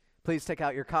Please take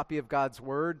out your copy of God's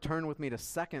Word. Turn with me to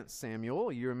 2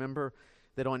 Samuel. You remember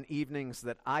that on evenings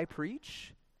that I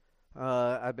preach,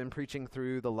 I've been preaching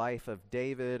through the life of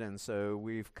David, and so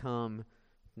we've come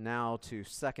now to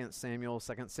 2 Samuel.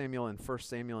 2 Samuel and 1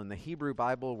 Samuel in the Hebrew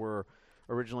Bible were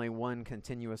originally one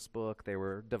continuous book. They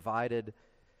were divided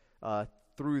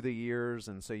through the years,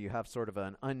 and so you have sort of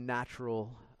an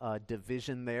unnatural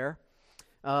division there.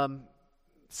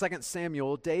 2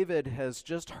 Samuel, David has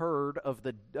just heard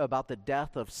about the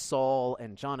death of Saul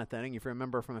and Jonathan. And if you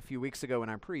remember from a few weeks ago when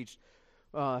I preached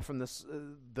from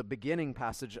the beginning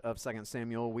passage of 2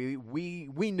 Samuel,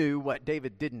 we knew what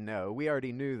David didn't know. We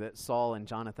already knew that Saul and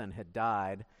Jonathan had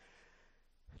died.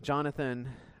 Jonathan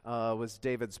was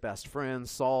David's best friend.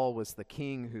 Saul was the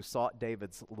king who sought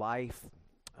David's life.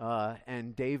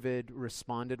 And David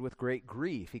responded with great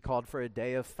grief. He called for a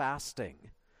day of fasting.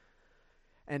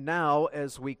 And now,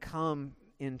 as we come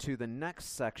into the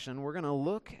next section, we're going to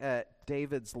look at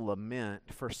David's lament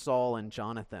for Saul and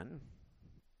Jonathan.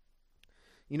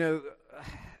 You know,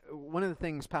 one of the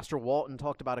things Pastor Walton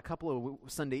talked about a couple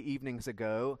of Sunday evenings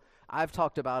ago, I've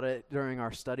talked about it during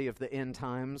our study of the end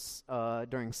times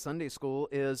during Sunday school,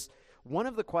 is one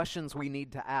of the questions we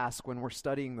need to ask when we're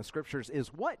studying the Scriptures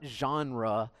is, what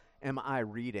genre am I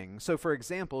reading? So, for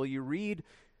example, you read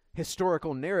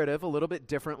historical narrative a little bit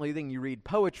differently than you read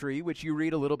poetry, which you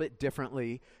read a little bit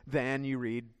differently than you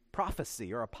read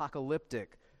prophecy or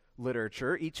apocalyptic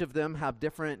literature. Each of them have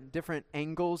different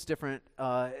angles, different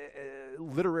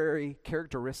literary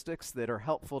characteristics that are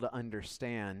helpful to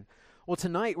understand. Well,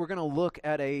 tonight we're going to look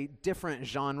at a different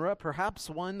genre, perhaps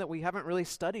one that we haven't really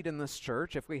studied in this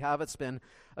church. If we have, it's been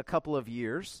a couple of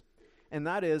years, and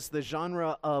that is the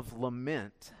genre of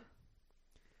lament.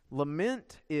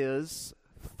 Lament is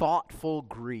thoughtful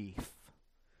grief,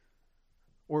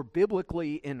 or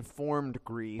biblically informed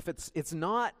grief. It's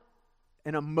not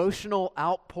an emotional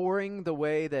outpouring the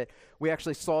way that we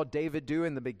actually saw David do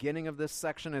in the beginning of this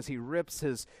section as he rips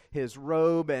his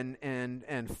robe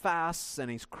and fasts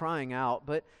and he's crying out.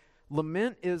 But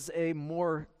lament is a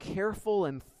more careful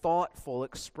and thoughtful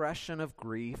expression of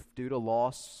grief due to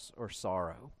loss or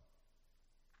sorrow.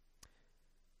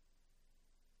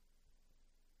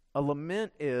 A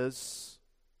lament is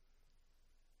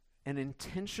an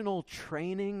intentional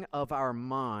training of our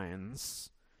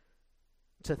minds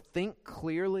to think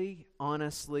clearly,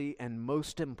 honestly, and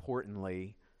most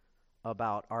importantly,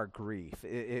 about our grief.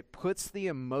 It puts the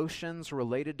emotions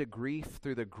related to grief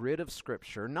through the grid of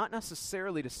Scripture, not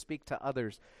necessarily to speak to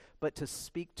others, but to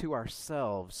speak to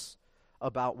ourselves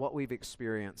about what we've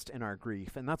experienced in our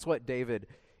grief. And that's what David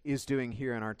is doing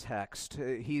here in our text.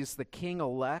 He's the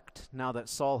king-elect now that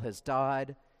Saul has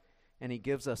died, and he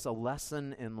gives us a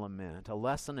lesson in lament, a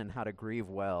lesson in how to grieve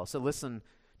well. So listen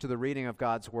to the reading of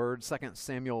God's Word, 2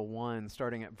 Samuel 1,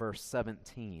 starting at verse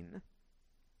 17.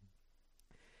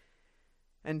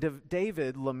 And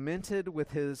David lamented with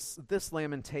this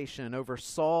lamentation over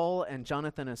Saul and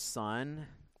Jonathan his son,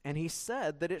 and he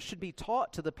said that it should be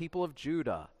taught to the people of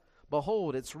Judah.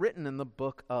 Behold, it's written in the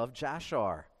book of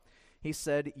Jashar. He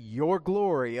said, "Your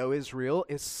glory, O Israel,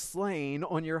 is slain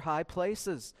on your high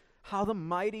places. How the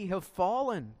mighty have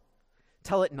fallen.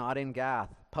 Tell it not in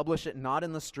Gath. Publish it not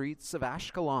in the streets of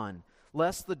Ashkelon,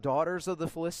 lest the daughters of the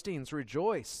Philistines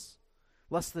rejoice,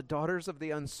 lest the daughters of the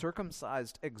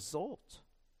uncircumcised exult.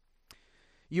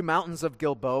 You mountains of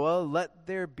Gilboa, let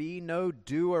there be no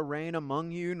dew or rain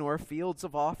among you, nor fields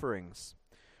of offerings.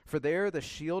 For there the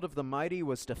shield of the mighty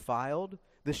was defiled,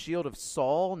 the shield of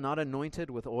Saul not anointed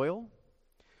with oil.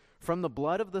 From the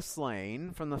blood of the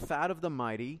slain, from the fat of the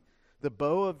mighty, the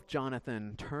bow of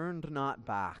Jonathan turned not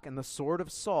back, and the sword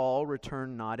of Saul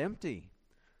returned not empty.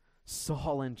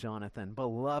 Saul and Jonathan,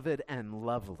 beloved and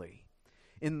lovely.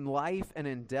 In life and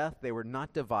in death they were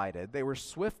not divided. They were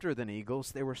swifter than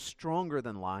eagles. They were stronger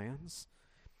than lions.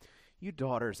 You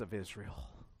daughters of Israel,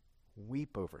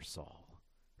 weep over Saul,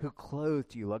 who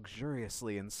clothed you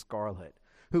luxuriously in scarlet,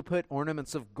 who put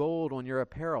ornaments of gold on your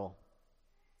apparel.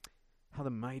 How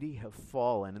the mighty have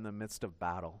fallen in the midst of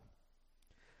battle.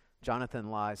 Jonathan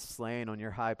lies slain on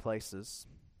your high places.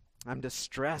 I'm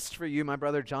distressed for you, my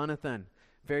brother Jonathan.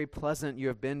 Very pleasant you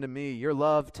have been to me. Your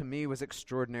love to me was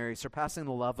extraordinary, surpassing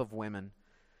the love of women.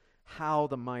 How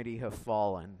the mighty have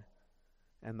fallen,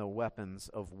 and the weapons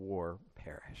of war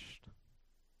perished."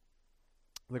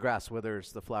 The grass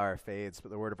withers, the flower fades,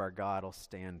 but the word of our God will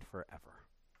stand forever.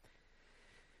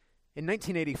 In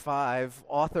 1985,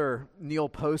 author Neil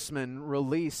Postman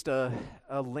released a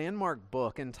landmark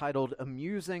book entitled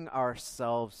Amusing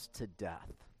Ourselves to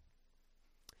Death.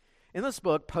 In this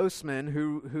book, Postman,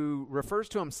 who refers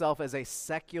to himself as a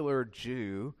secular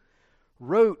Jew,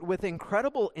 wrote with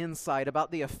incredible insight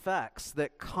about the effects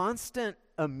that constant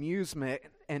amusement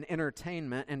and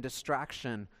entertainment and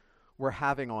distraction were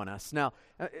having on us. Now,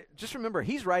 just remember,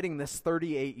 he's writing this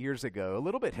 38 years ago. A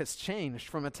little bit has changed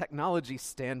from a technology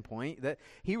standpoint, that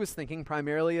he was thinking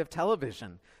primarily of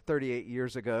television 38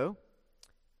 years ago.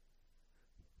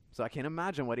 So I can't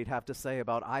imagine what he'd have to say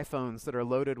about iPhones that are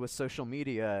loaded with social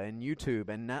media and YouTube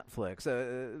and Netflix.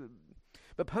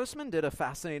 But Postman did a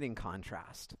fascinating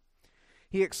contrast.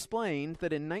 He explained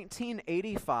that in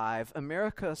 1985,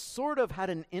 America sort of had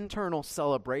an internal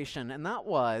celebration, and that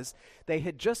was they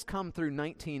had just come through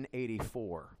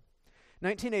 1984.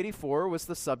 1984 was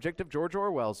the subject of George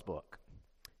Orwell's book.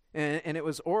 And it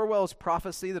was Orwell's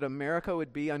prophecy that America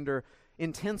would be under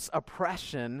intense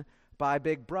oppression by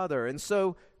Big Brother. And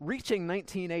so reaching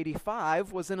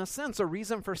 1985 was, in a sense, a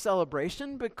reason for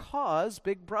celebration because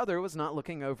Big Brother was not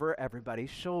looking over everybody's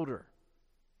shoulder.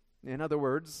 In other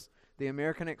words, the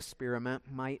American experiment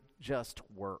might just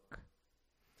work.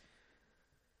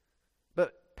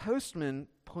 But Postman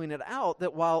pointed out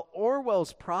that while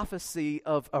Orwell's prophecy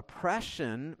of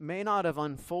oppression may not have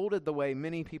unfolded the way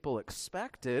many people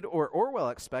expected, or Orwell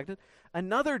expected,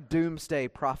 another doomsday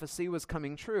prophecy was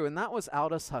coming true, and that was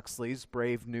Aldous Huxley's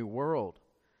Brave New World.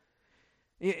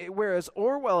 Whereas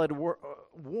Orwell had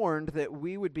warned that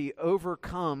we would be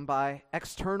overcome by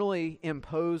externally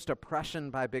imposed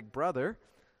oppression by Big Brother,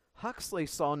 Huxley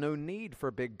saw no need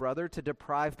for Big Brother to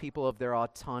deprive people of their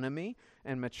autonomy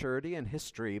and maturity and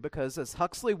history, because, as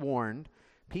Huxley warned,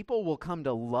 people will come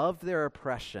to love their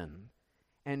oppression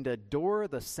and adore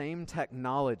the same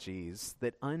technologies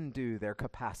that undo their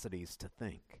capacities to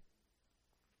think.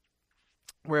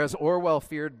 Whereas Orwell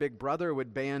feared Big Brother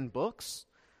would ban books,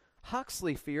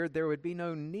 Huxley feared there would be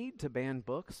no need to ban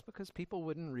books because people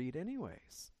wouldn't read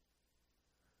anyways.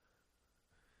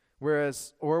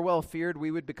 Whereas Orwell feared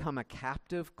we would become a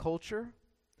captive culture,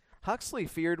 Huxley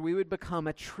feared we would become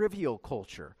a trivial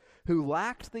culture who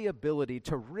lacked the ability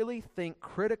to really think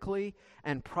critically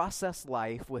and process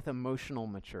life with emotional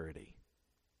maturity.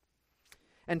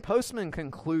 And Postman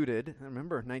concluded,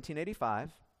 remember,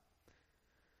 1985,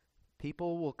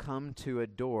 people will come to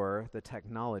adore the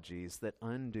technologies that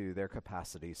undo their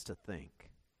capacities to think.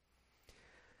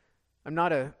 I'm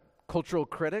not a cultural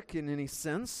critic in any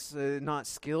sense, not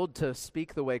skilled to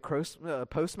speak the way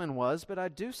Postman was, but I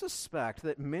do suspect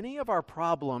that many of our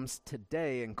problems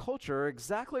today in culture are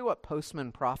exactly what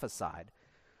Postman prophesied.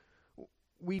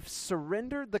 We've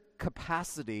surrendered the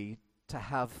capacity to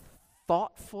have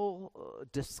thoughtful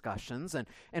discussions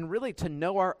and really to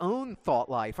know our own thought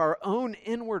life, our own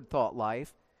inward thought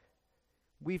life.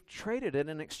 We've traded it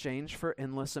in exchange for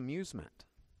endless amusement.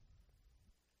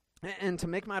 And to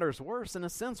make matters worse, in a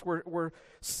sense, we're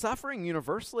suffering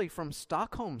universally from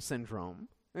Stockholm Syndrome.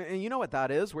 And you know what that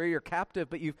is, where you're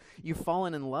captive, but you've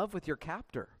fallen in love with your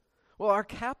captor. Well, our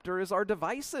captor is our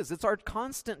devices. It's our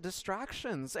constant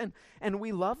distractions, and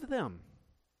we love them.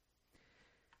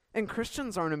 And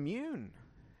Christians aren't immune.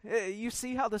 You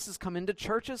see how this has come into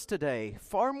churches today.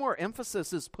 Far more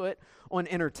emphasis is put on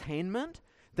entertainment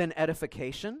than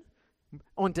edification,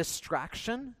 on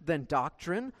distraction than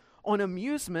doctrine, on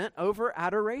amusement over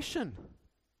adoration.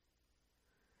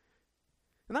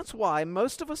 And that's why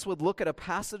most of us would look at a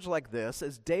passage like this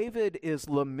as David is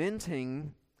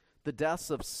lamenting the deaths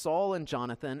of Saul and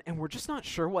Jonathan, and we're just not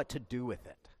sure what to do with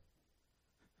it.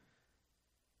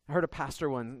 I heard a pastor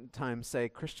one time say,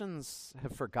 Christians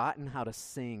have forgotten how to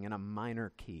sing in a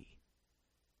minor key.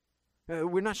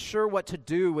 We're not sure what to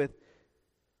do with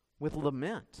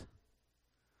lament.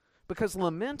 Because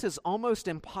lament is almost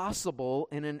impossible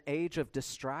in an age of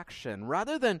distraction.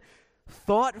 Rather than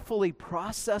thoughtfully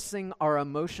processing our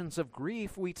emotions of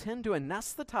grief, we tend to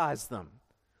anesthetize them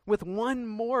with one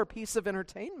more piece of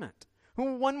entertainment,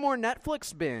 one more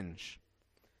Netflix binge.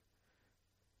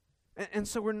 And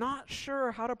so we're not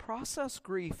sure how to process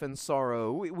grief and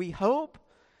sorrow. We hope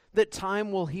that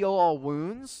time will heal all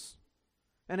wounds,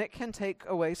 and it can take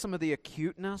away some of the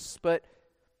acuteness, but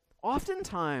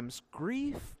oftentimes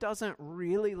grief doesn't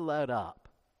really let up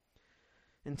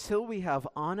until we have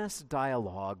honest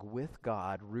dialogue with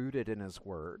God rooted in His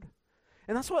Word.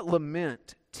 And that's what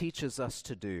lament teaches us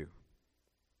to do.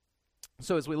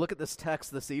 So as we look at this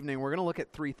text this evening, we're going to look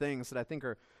at three things that I think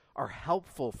are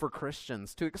helpful for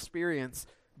Christians to experience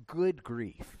good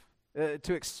grief,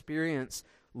 to experience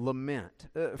lament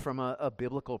from a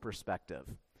biblical perspective.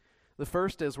 The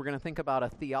first is we're going to think about a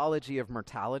theology of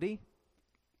mortality.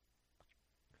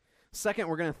 Second,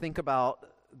 we're going to think about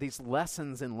these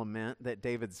lessons in lament that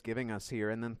David's giving us here.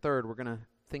 And then third, we're going to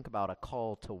think about a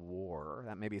call to war.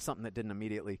 That may be something that didn't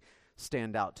immediately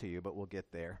stand out to you, but we'll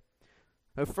get there.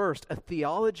 First, a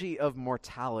theology of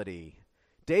mortality.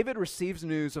 David receives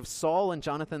news of Saul and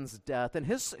Jonathan's death, and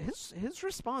his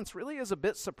response really is a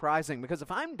bit surprising, because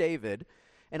if I'm David,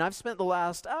 and I've spent the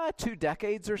last 2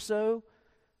 decades or so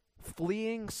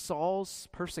fleeing Saul's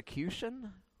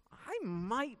persecution, I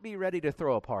might be ready to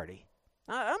throw a party.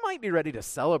 I might be ready to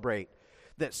celebrate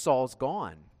that Saul's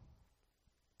gone.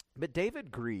 But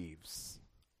David grieves.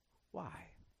 Why?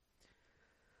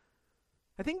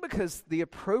 I think because the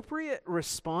appropriate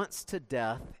response to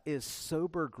death is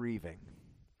sober grieving.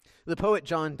 The poet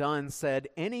John Donne said,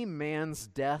 "Any man's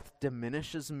death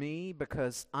diminishes me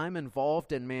because I'm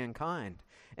involved in mankind,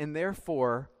 and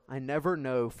therefore I never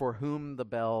know for whom the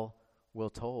bell will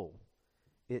toll.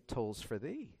 It tolls for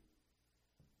thee."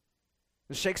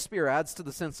 Shakespeare adds to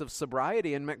the sense of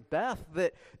sobriety in Macbeth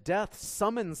that death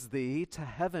summons thee to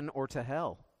heaven or to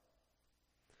hell.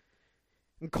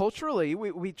 And culturally,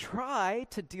 we try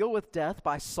to deal with death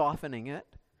by softening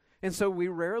it. And so we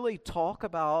rarely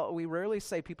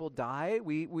say people die.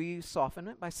 We soften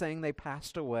it by saying they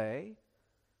passed away.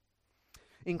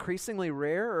 Increasingly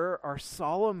rare are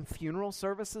solemn funeral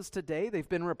services today. They've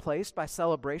been replaced by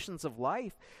celebrations of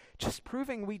life, just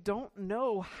proving we don't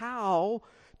know how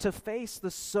to face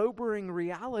the sobering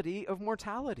reality of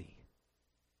mortality.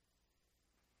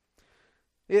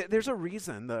 There's a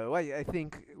reason, though, I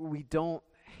think we don't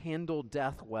handle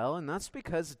death well, and that's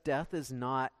because death is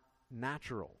not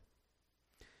natural.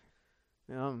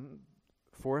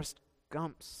 Forrest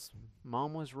Gump's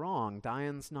mom was wrong.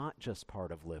 Dying's not just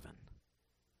part of living.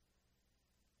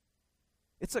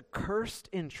 It's a cursed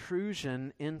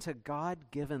intrusion into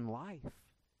God-given life.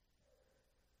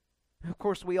 Of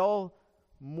course, we all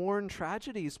mourn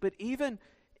tragedies, but even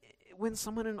when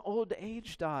someone in old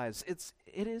age dies, it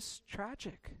is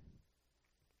tragic.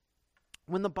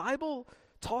 When the Bible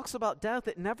talks about death,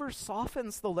 it never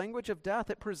softens the language of death.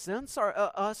 It presents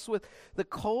us with the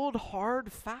cold,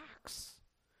 hard facts.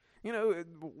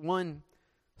 One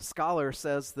scholar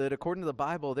says that according to the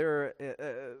Bible,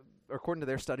 according to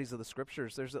their studies of the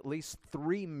Scriptures, there's at least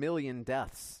 3 million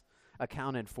deaths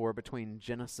accounted for between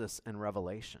Genesis and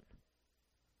Revelation.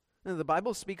 And the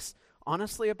Bible speaks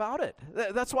honestly about it.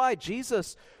 That's why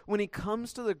Jesus, when he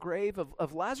comes to the grave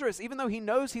of Lazarus, even though he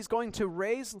knows he's going to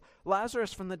raise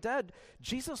Lazarus from the dead,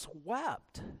 Jesus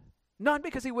wept. Not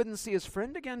because he wouldn't see his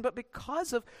friend again, but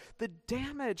because of the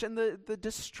damage and the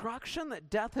destruction that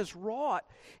death has wrought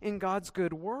in God's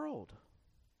good world.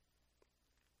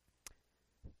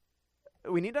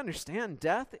 We need to understand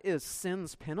death is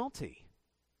sin's penalty.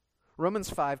 Romans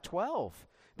 5:12.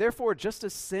 Therefore, just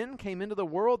as sin came into the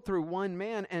world through one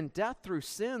man, and death through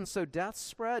sin, so death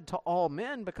spread to all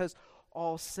men because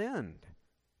all sinned.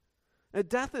 Now,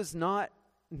 death is not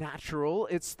natural.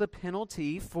 It's the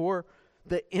penalty for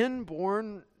the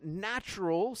inborn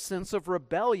natural sense of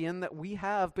rebellion that we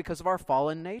have because of our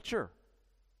fallen nature.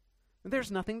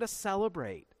 There's nothing to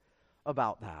celebrate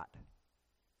about that.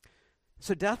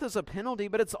 So death is a penalty,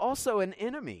 but it's also an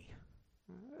enemy.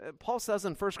 Paul says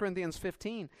in 1 Corinthians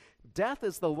 15, death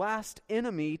is the last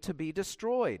enemy to be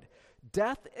destroyed.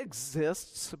 Death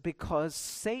exists because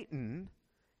Satan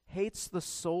hates the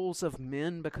souls of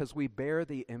men because we bear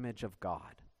the image of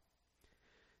God.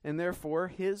 And therefore,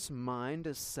 his mind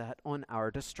is set on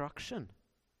our destruction.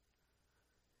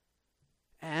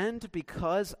 And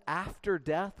because after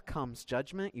death comes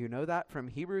judgment, you know that from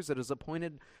Hebrews, it is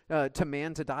appointed to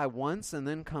man to die once, and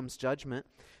then comes judgment.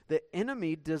 The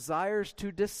enemy desires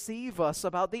to deceive us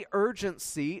about the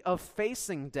urgency of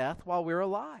facing death while we're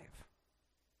alive.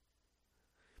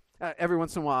 Every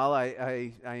once in a while,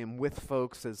 I am with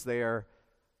folks as they are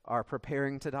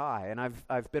preparing to die, and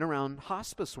I've been around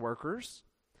hospice workers.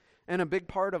 And a big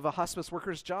part of a hospice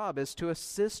worker's job is to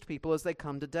assist people as they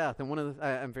come to death. And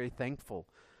I'm very thankful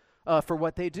for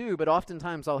what they do. But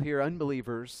oftentimes I'll hear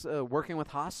unbelievers working with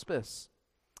hospice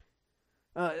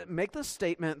make the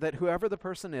statement that whoever the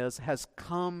person is has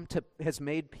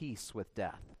made peace with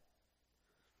death.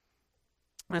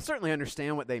 And I certainly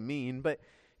understand what they mean, but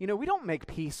we don't make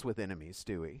peace with enemies,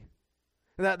 do we?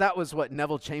 That was what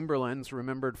Neville Chamberlain's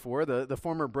remembered for, the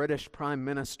former British Prime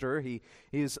Minister.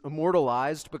 He's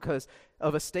immortalized because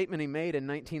of a statement he made in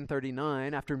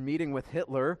 1939 after meeting with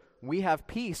Hitler, "We have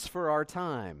peace for our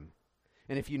time."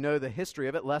 And if you know the history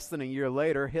of it, less than a year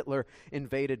later, Hitler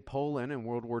invaded Poland and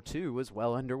World War II was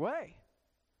well underway.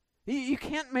 You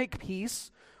can't make peace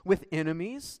with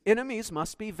enemies. Enemies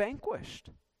must be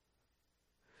vanquished.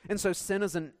 And so sin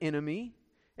is an enemy.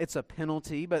 It's a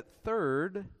penalty. But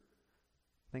third,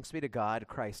 thanks be to God,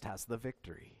 Christ has the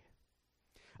victory.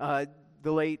 The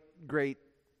late, great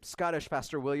Scottish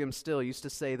pastor William Still used to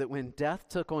say that when death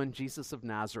took on Jesus of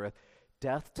Nazareth,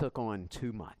 death took on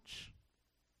too much.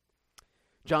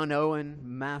 John Owen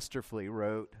masterfully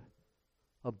wrote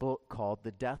a book called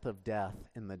The Death of Death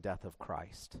and the Death of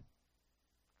Christ.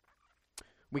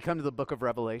 We come to the book of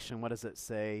Revelation. What does it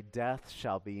say? Death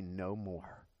shall be no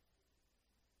more.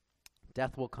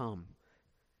 Death will come.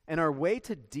 And our way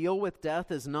to deal with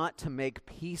death is not to make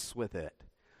peace with it.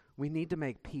 We need to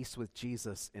make peace with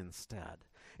Jesus instead.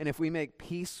 And if we make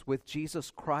peace with Jesus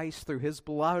Christ through his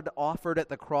blood offered at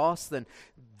the cross, then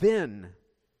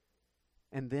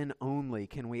and then only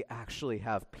can we actually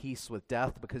have peace with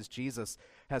death, because Jesus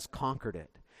has conquered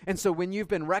it. And so when you've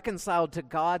been reconciled to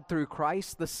God through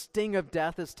Christ, the sting of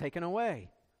death is taken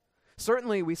away.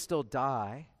 Certainly we still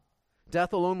die.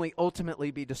 Death will only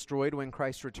ultimately be destroyed when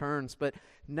Christ returns. But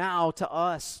now to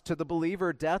us, to the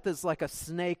believer, death is like a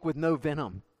snake with no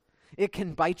venom. It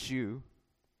can bite you,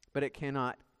 but it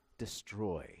cannot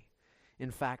destroy. In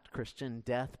fact, Christian,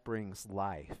 death brings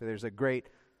life. There's a great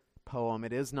poem,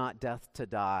 "It is not death to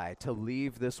die, to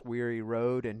leave this weary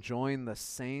road and join the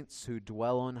saints who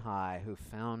dwell on high, who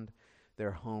found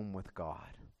their home with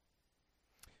God."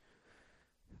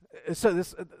 So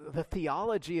the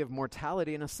theology of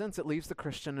mortality, in a sense, it leaves the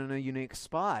Christian in a unique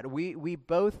spot. We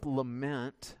both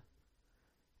lament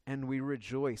and we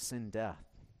rejoice in death.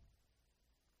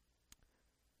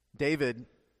 David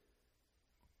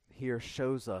here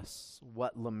shows us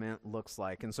what lament looks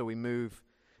like. And so we move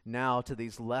now to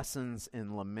these lessons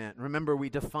in lament. Remember, we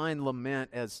define lament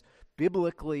as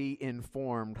biblically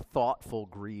informed, thoughtful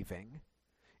grieving.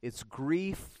 It's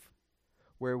grief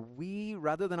where we,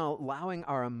 rather than allowing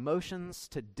our emotions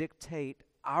to dictate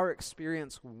our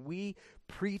experience, we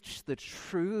preach the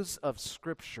truths of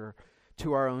Scripture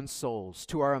to our own souls,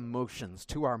 to our emotions,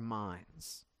 to our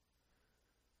minds.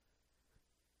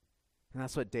 And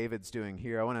that's what David's doing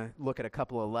here. I want to look at a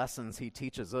couple of lessons he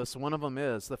teaches us. One of them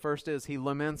is, the first is he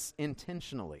laments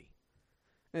intentionally.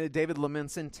 David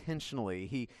laments intentionally.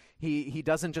 He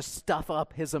doesn't just stuff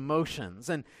up his emotions.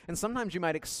 And sometimes you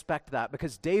might expect that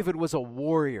because David was a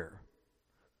warrior.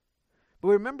 But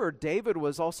remember, David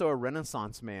was also a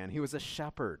Renaissance man. He was a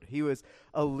shepherd. He was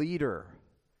a leader.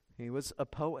 He was a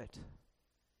poet.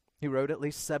 He wrote at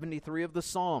least 73 of the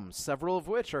Psalms, several of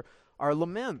which are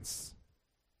laments.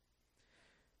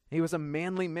 He was a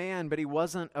manly man, but he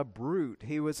wasn't a brute.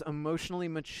 He was emotionally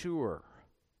mature.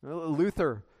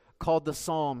 Luther called the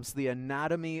Psalms the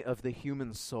anatomy of the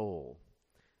human soul.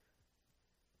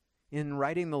 In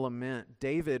writing the lament,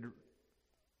 David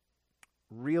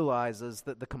realizes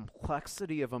that the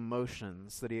complexity of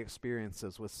emotions that he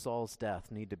experiences with Saul's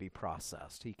death need to be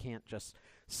processed. He can't just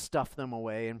stuff them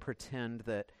away and pretend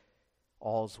that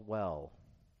all's well.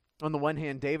 On the one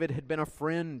hand, David had been a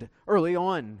friend early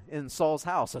on in Saul's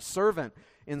house, a servant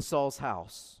in Saul's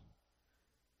house.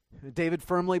 David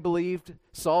firmly believed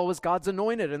Saul was God's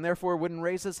anointed and therefore wouldn't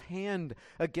raise his hand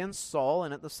against Saul.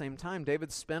 And at the same time,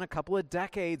 David spent a couple of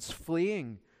decades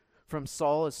fleeing from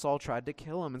Saul as Saul tried to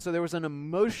kill him. And so there was an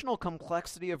emotional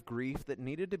complexity of grief that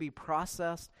needed to be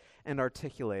processed and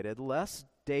articulated, lest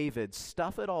David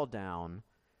stuff it all down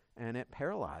and it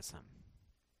paralyze him.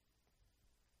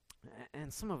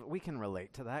 And some of it, we can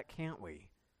relate to that, can't we?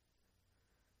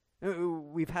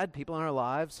 We've had people in our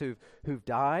lives who've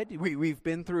died. We've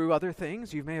been through other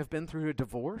things. You may have been through a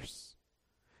divorce.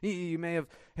 You may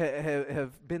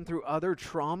have been through other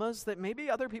traumas that maybe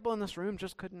other people in this room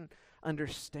just couldn't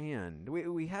understand.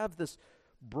 We have this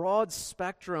broad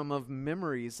spectrum of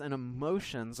memories and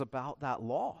emotions about that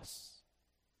loss.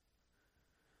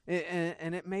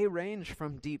 And it may range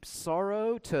from deep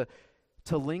sorrow to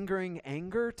lingering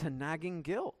anger to nagging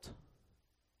guilt.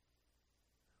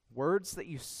 Words that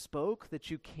you spoke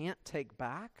that you can't take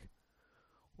back,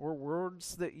 or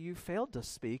words that you failed to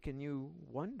speak and you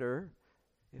wonder,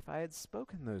 if I had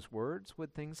spoken those words,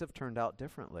 would things have turned out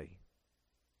differently?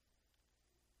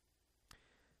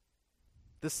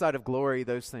 This side of glory,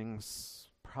 those things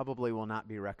probably will not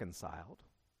be reconciled.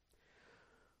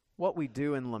 What we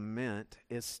do in lament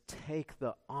is take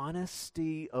the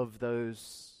honesty of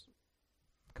those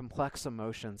complex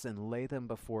emotions and lay them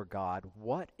before God.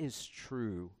 What is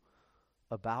true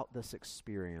about this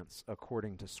experience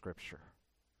according to Scripture?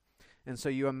 And so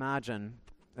you imagine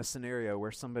a scenario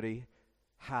where somebody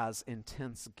has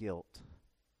intense guilt,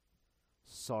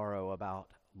 sorrow about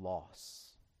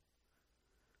loss.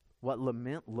 What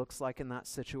lament looks like in that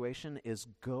situation is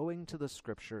going to the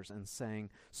Scriptures and saying,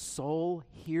 soul,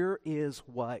 here is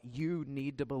what you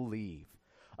need to believe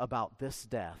about this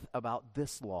death, about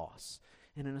this loss.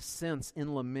 And in a sense,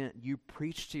 in lament, you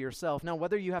preach to yourself. Now,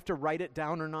 whether you have to write it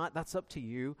down or not, that's up to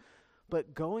you.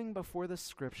 But going before the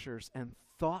Scriptures and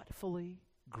thoughtfully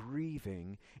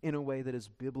grieving in a way that is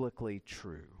biblically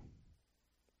true.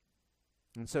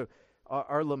 And so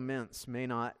our laments may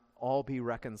not all be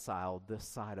reconciled this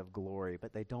side of glory,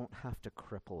 but they don't have to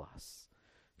cripple us.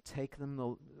 Take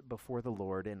them before the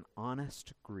Lord in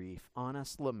honest grief,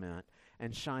 honest lament,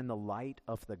 and shine the light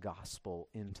of the gospel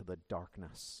into the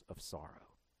darkness of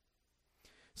sorrow.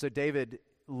 So David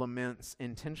laments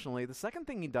intentionally. The second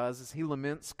thing he does is he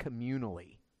laments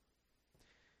communally.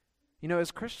 You know,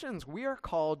 as Christians, we are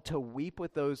called to weep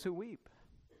with those who weep.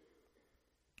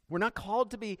 We're not called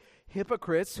to be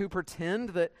hypocrites who pretend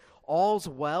that all's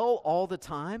well all the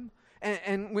time.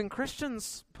 And when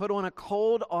Christians put on a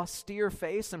cold, austere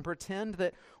face and pretend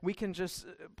that we can just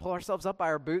pull ourselves up by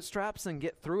our bootstraps and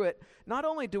get through it, not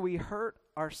only do we hurt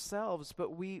ourselves,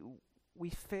 but we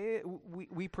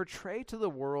portray to the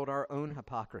world our own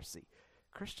hypocrisy.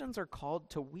 Christians are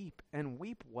called to weep and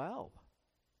weep well.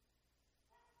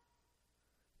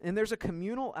 And there's a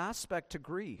communal aspect to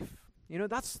grief. You know,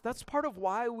 that's part of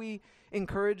why we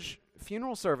encourage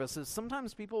funeral services.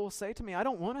 Sometimes people will say to me, I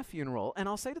don't want a funeral. And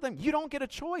I'll say to them, you don't get a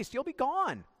choice. You'll be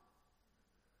gone.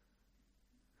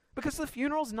 Because the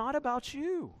funeral's not about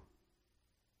you.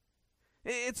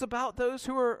 It's about those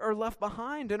who are left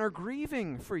behind and are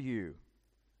grieving for you.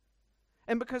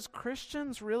 And because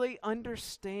Christians really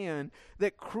understand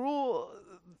that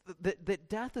that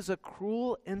death is a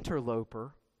cruel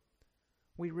interloper,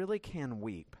 we really can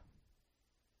weep.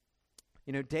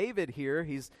 You know, David here,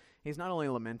 he's not only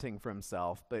lamenting for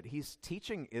himself, but he's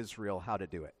teaching Israel how to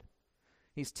do it.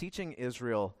 He's teaching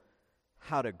Israel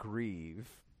how to grieve.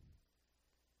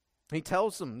 He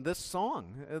tells them this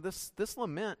song, this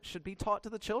lament should be taught to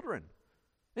the children.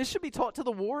 It should be taught to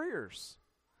the warriors.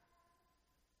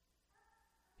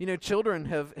 You know, children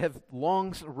have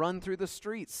long run through the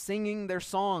streets singing their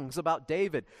songs about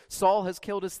David. Saul has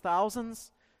killed his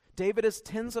thousands. David has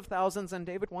tens of thousands, and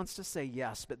David wants to say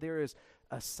yes, but there is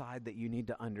a side that you need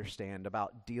to understand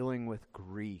about dealing with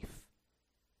grief.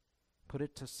 Put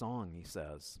it to song, he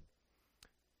says.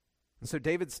 And so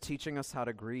David's teaching us how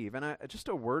to grieve. And just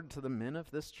a word to the men of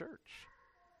this church.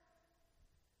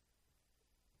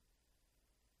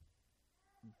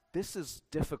 This is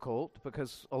difficult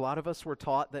because a lot of us were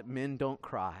taught that men don't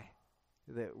cry,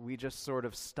 that we just sort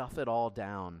of stuff it all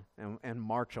down and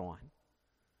march on.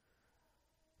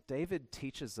 David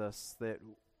teaches us that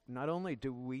not only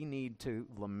do we need to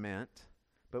lament,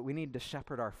 but we need to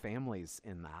shepherd our families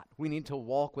in that. We need to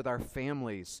walk with our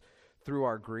families through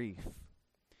our grief.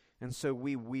 And so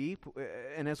we weep,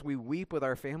 and as we weep with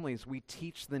our families, we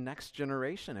teach the next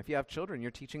generation. If you have children,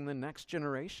 you're teaching the next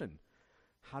generation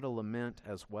how to lament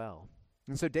as well.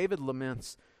 And so David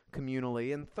laments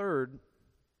communally. And third,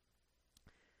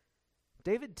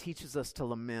 David teaches us to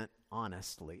lament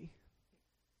honestly.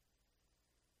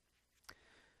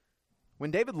 When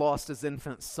David lost his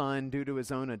infant son due to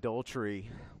his own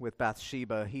adultery with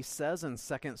Bathsheba, he says in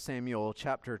 2 Samuel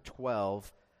chapter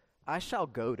 12, I shall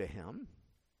go to him.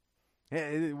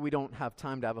 We don't have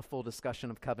time to have a full discussion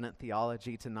of covenant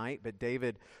theology tonight, but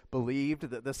David believed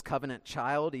that this covenant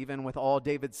child, even with all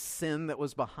David's sin that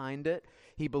was behind it,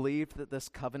 he believed that this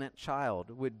covenant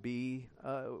child would be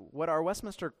what our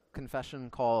Westminster Confession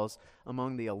calls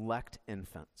among the elect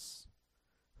infants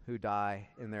who die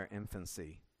in their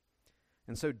infancy.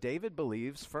 And so David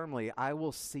believes firmly, I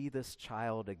will see this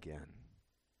child again.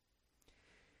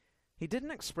 He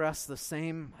didn't express the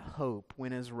same hope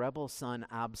when his rebel son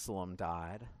Absalom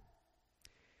died.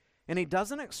 And he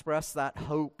doesn't express that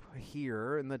hope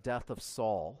here in the death of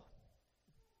Saul.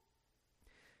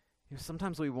 You know,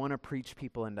 sometimes we want to preach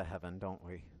people into heaven, don't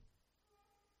we?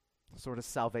 Sort of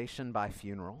salvation by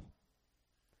funeral.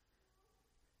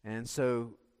 And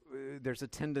so there's a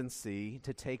tendency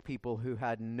to take people who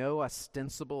had no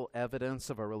ostensible evidence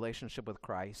of a relationship with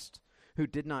Christ, who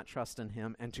did not trust in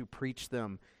him, and to preach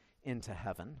them into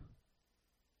heaven.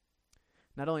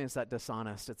 Not only is that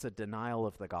dishonest, it's a denial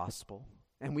of the gospel.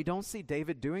 And we don't see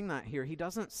David doing that here. He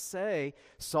doesn't say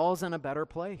Saul's in a better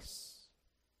place.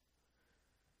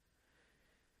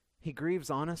 He grieves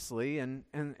honestly,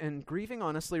 and grieving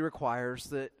honestly requires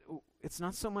that it's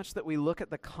not so much that we look at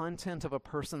the content of a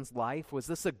person's life, was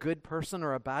this a good person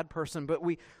or a bad person, but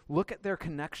we look at their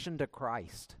connection to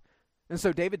Christ. And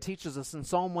so David teaches us in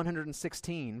Psalm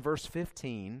 116, verse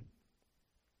 15,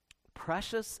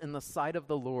 precious in the sight of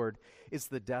the Lord is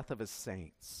the death of his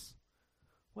saints.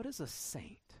 What is a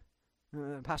saint?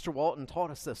 Pastor Walton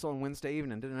taught us this on Wednesday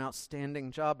evening, did an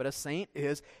outstanding job. But a saint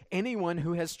is anyone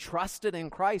who has trusted in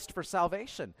Christ for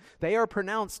salvation. They are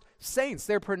pronounced saints.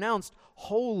 They're pronounced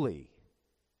holy.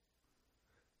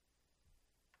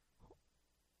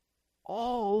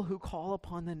 all who call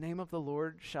upon the name of the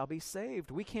Lord shall be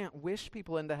saved. We can't wish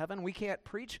people into heaven. We can't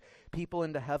preach people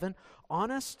into heaven.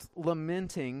 Honest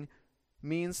lamenting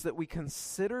means that we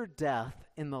consider death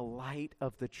in the light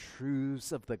of the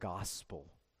truths of the gospel,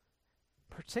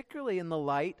 particularly in the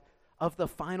light of the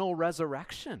final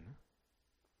resurrection.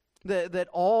 That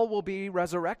all will be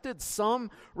resurrected, some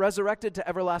resurrected to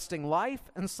everlasting life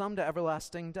and some to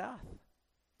everlasting death.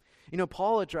 You know,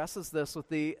 Paul addresses this with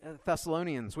the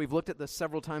Thessalonians. We've looked at this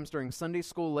several times during Sunday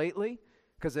school lately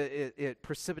because it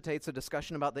precipitates a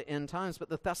discussion about the end times. But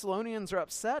the Thessalonians are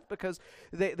upset because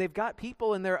they've got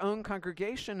people in their own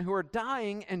congregation who are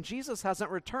dying and Jesus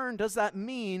hasn't returned. Does that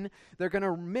mean they're going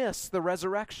to miss the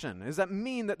resurrection? Does that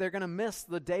mean that they're going to miss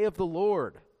the day of the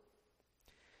Lord?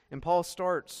 And Paul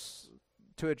starts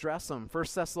to address them. 1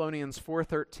 Thessalonians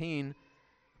 4:13,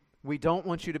 we don't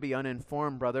want you to be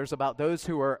uninformed, brothers, about those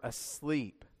who are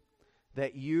asleep,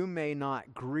 that you may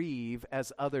not grieve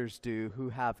as others do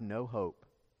who have no hope.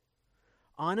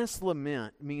 Honest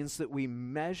lament means that we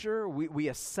measure, we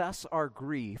assess our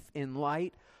grief in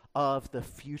light of the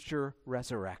future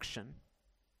resurrection.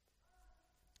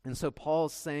 And so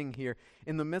Paul's saying here,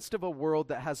 in the midst of a world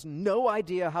that has no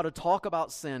idea how to talk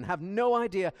about sin, have no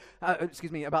idea,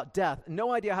 about death,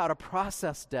 no idea how to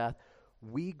process death,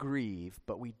 we grieve,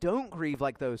 but we don't grieve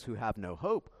like those who have no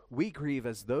hope. We grieve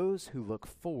as those who look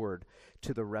forward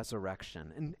to the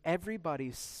resurrection. And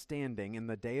everybody's standing in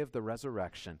the day of the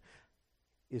resurrection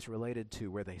is related to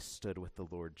where they stood with the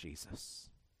Lord Jesus.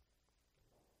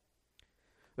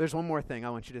 There's one more thing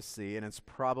I want you to see, and it's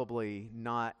probably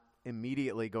not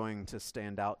immediately going to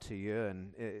stand out to you,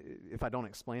 and if I don't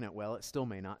explain it well, it still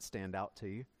may not stand out to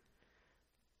you.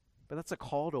 But that's a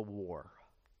call to war.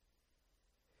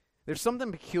 There's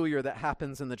something peculiar that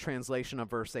happens in the translation of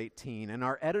verse 18, and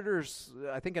our editors,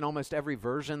 I think in almost every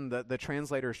version, the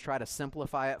translators try to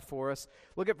simplify it for us.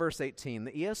 Look at verse 18.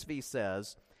 The ESV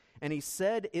says, "And he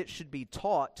said it should be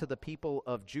taught to the people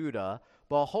of Judah,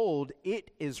 behold,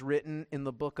 it is written in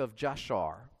the book of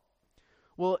Jashar."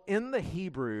 Well, in the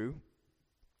Hebrew,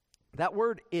 that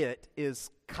word "it"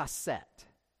 is kaset,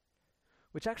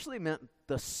 which actually meant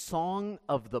the song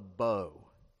of the bow.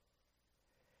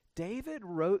 David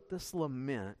wrote this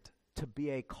lament to be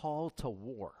a call to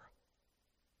war.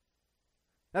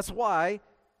 That's why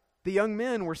the young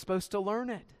men were supposed to learn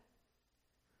it,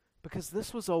 because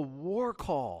this was a war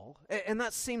call. And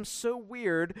that seems so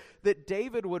weird that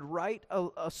David would write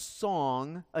a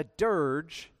song, a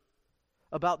dirge,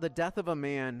 about the death of a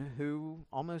man who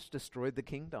almost destroyed the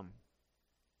kingdom.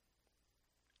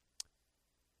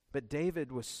 But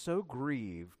David was so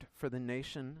grieved for the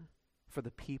nation, for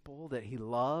the people that he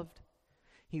loved.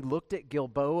 He looked at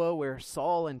Gilboa where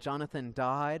Saul and Jonathan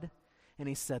died, and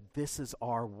he said, "This is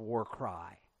our war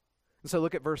cry." And so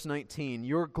look at verse 19.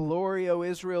 "Your glory, O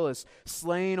Israel, is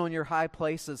slain on your high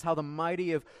places. How the mighty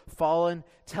have fallen.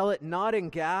 Tell it not in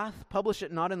Gath. Publish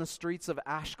it not in the streets of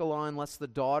Ashkelon, lest the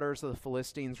daughters of the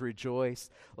Philistines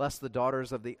rejoice, lest the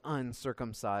daughters of the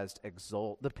uncircumcised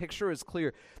exult." The picture is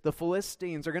clear. The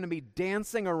Philistines are going to be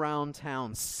dancing around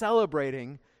town,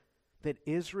 celebrating that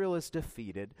Israel is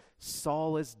defeated,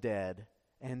 Saul is dead,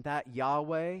 and that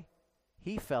Yahweh,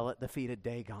 he fell at the feet of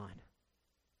Dagon.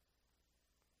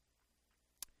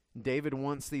 David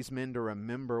wants these men to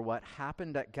remember what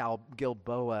happened at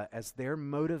Gilboa as their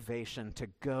motivation to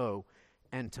go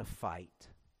and to fight.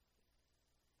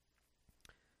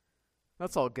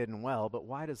 That's all good and well, but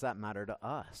why does that matter to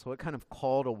us? What kind of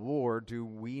call to war do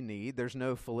we need? There's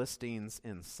no Philistines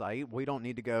in sight. We don't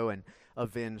need to go and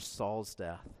avenge Saul's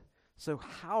death. So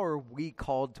how are we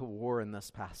called to war in this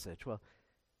passage? Well,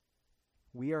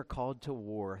 we are called to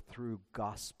war through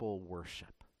gospel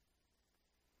worship.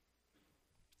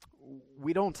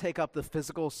 We don't take up the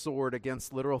physical sword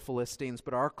against literal Philistines,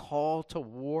 but our call to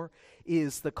war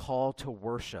is the call to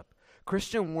worship.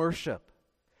 Christian worship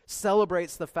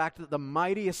celebrates the fact that the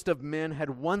mightiest of men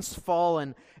had once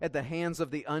fallen at the hands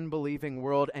of the unbelieving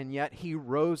world, and yet he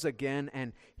rose again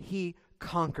and he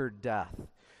conquered death.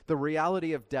 The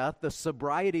reality of death, the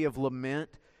sobriety of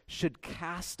lament, should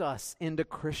cast us into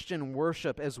Christian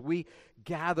worship as we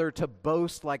gather to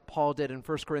boast like Paul did in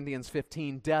 1 Corinthians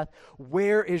 15. Death,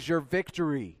 where is your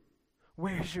victory?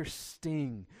 Where is your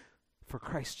sting? For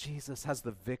Christ Jesus has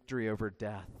the victory over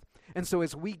death. And so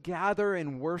as we gather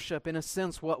in worship, in a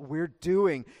sense, what we're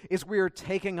doing is we are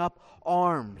taking up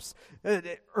arms,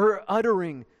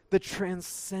 uttering the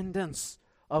transcendence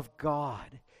of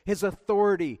God, His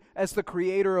authority as the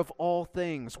creator of all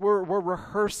things. We're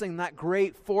rehearsing that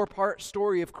great four-part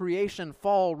story of creation,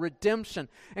 fall, redemption,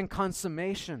 and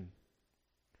consummation.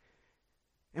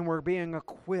 And we're being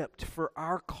equipped for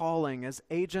our calling as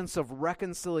agents of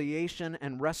reconciliation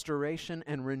and restoration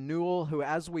and renewal, who,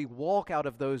 as we walk out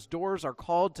of those doors, are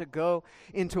called to go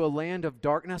into a land of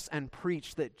darkness and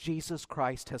preach that Jesus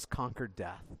Christ has conquered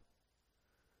death.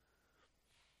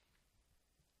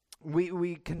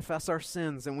 We confess our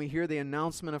sins and we hear the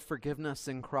announcement of forgiveness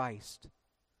in Christ.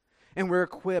 And we're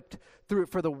equipped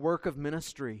for the work of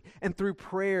ministry. And through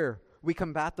prayer, we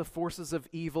combat the forces of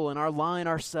evil and align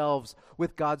ourselves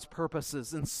with God's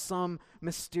purposes. In some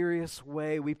mysterious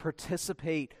way, we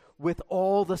participate with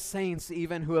all the saints,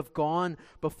 even who have gone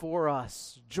before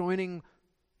us, joining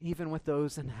even with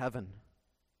those in heaven.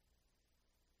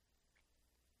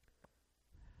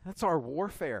 That's our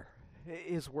warfare,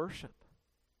 is worship.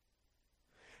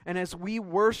 And as we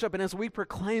worship and as we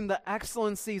proclaim the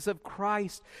excellencies of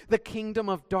Christ, the kingdom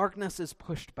of darkness is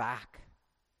pushed back.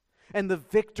 And the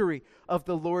victory of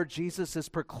the Lord Jesus is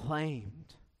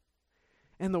proclaimed.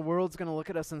 And the world's going to look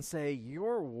at us and say,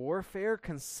 your warfare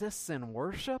consists in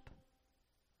worship?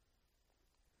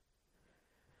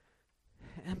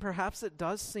 And perhaps it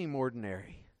does seem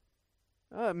ordinary.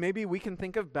 Maybe we can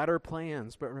think of better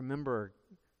plans, but remember,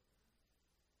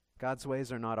 God's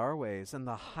ways are not our ways. And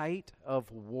the height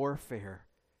of warfare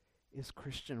is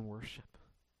Christian worship.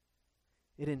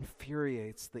 It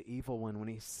infuriates the evil one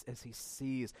as he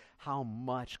sees how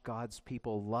much God's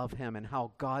people love him and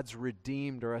how God's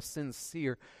redeemed are a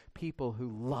sincere people who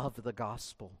love the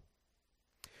gospel.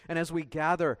 And as we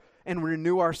gather and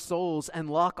renew our souls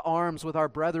and lock arms with our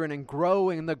brethren and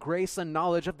grow in the grace and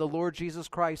knowledge of the Lord Jesus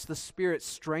Christ, the Spirit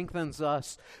strengthens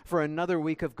us for another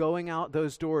week of going out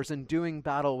those doors and doing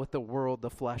battle with the world,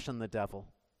 the flesh, and the devil.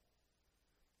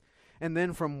 And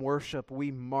then from worship,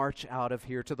 we march out of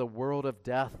here to the world of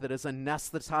death that is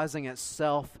anesthetizing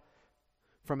itself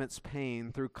from its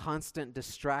pain through constant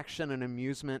distraction and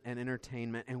amusement and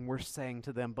entertainment. And we're saying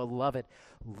to them, beloved,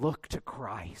 look to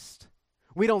Christ.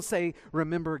 We don't say,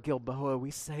 remember Gilboa.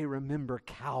 We say, remember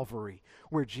Calvary,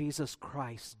 where Jesus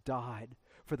Christ died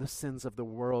for the sins of the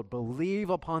world.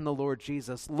 Believe upon the Lord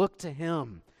Jesus. Look to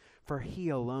him, for he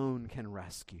alone can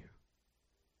rescue.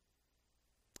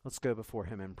 Let's go before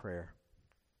him in prayer.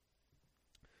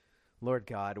 Lord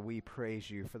God, we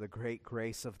praise you for the great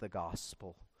grace of the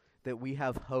gospel, that we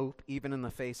have hope even in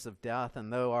the face of death,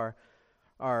 and though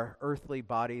our earthly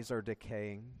bodies are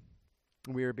decaying,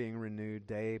 we are being renewed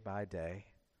day by day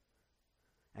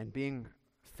and being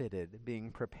fitted,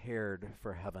 being prepared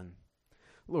for heaven.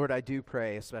 Lord, I do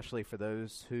pray especially for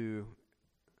those who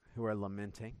are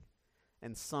lamenting.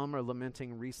 And some are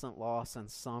lamenting recent loss, and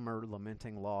some are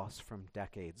lamenting loss from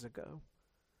decades ago.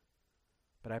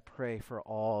 But I pray for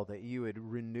all that you would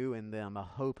renew in them a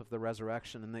hope of the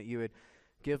resurrection, and that you would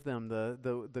give them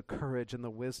the courage and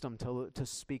the wisdom to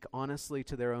speak honestly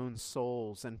to their own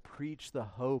souls and preach the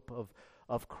hope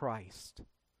of Christ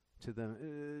to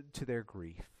them, to their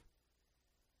grief.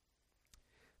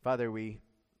 Father, we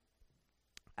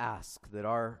ask that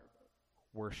our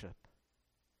worship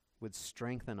would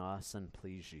strengthen us and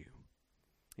please you.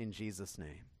 In Jesus'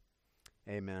 name,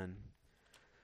 amen.